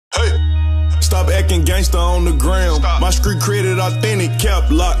Stop acting gangster on the ground. My street credit authentic,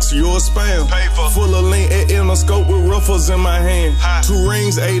 cap locks, you're a spam. Full of lean, in a scope with ruffles in my hand. 2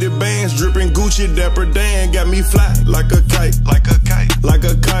 rings, 80 bands, dripping Gucci, Dapper Dan. Got me fly like a kite, like a kite, like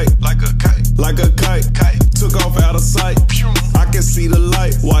a kite, like a kite, like a kite. Took off out of sight. I can see the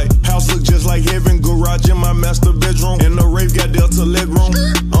light. White house look just like heaven. Garage in my master bedroom, and the rave got Delta leg room.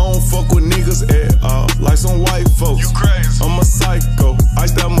 I don't fuck with niggas at all, like some white folks. You crazy? I'm a psycho.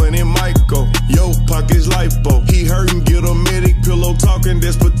 Ice that money, Michael. Yo, pockets lipo. He hurtin', get a medic. Pillow talking,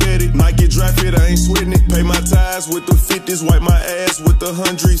 that's pathetic. Nike dry fit, I ain't sweating it. Pay my ties with the 50s, wipe my ass with the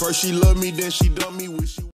 100s. First she love me, then she dump me. Wish she